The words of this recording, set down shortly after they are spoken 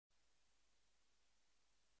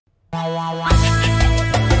Five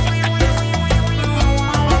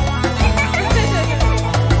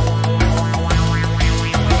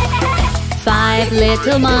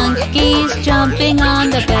little monkeys jumping on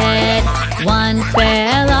the bed. One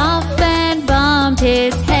fell off and bumped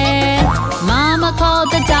his head. Mama called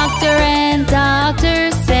the doctor and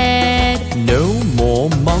doctor said, "No more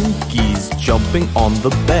monkeys jumping on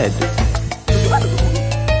the bed."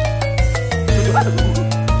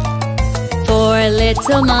 Four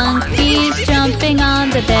little monkeys jumping on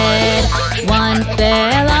the bed. One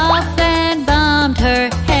fell off and bumped her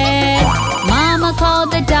head. Mama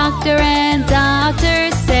called the doctor and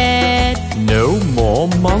doctor said, "No more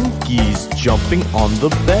monkeys jumping on the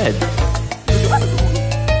bed."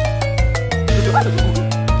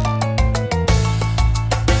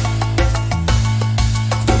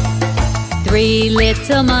 Three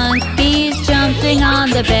little monkeys jumping on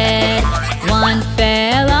the bed. One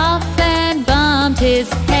fell off and bumped his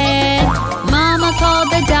head. Mama called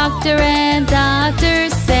the doctor and doctor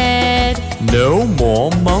said, "No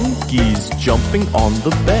more monkeys jumping on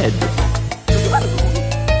the bed."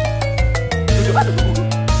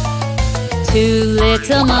 Two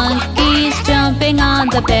little monkeys jumping on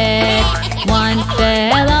the bed. One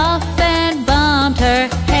fell off and bumped her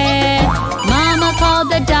head. Mama called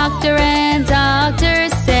the doctor and doctor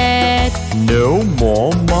said, "No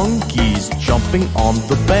more monkeys jumping on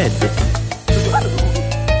the bed."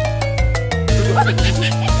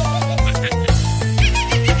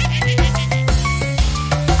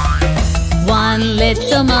 One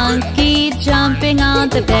little monkey jumping on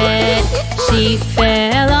the bed. She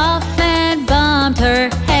fell off and bumped her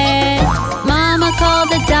head. Mama called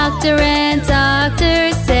the doctor and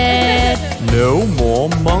doctor said, "No more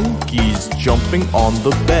monkeys jumping on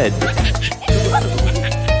the bed."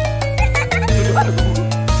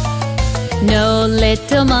 No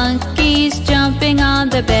little monkeys jumping on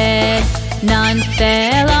the bed. None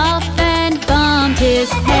fell off and bumped his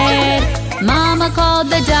head. Mama called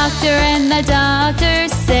the doctor and the doctor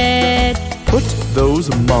said, "Put those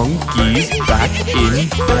monkeys back in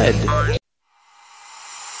bed."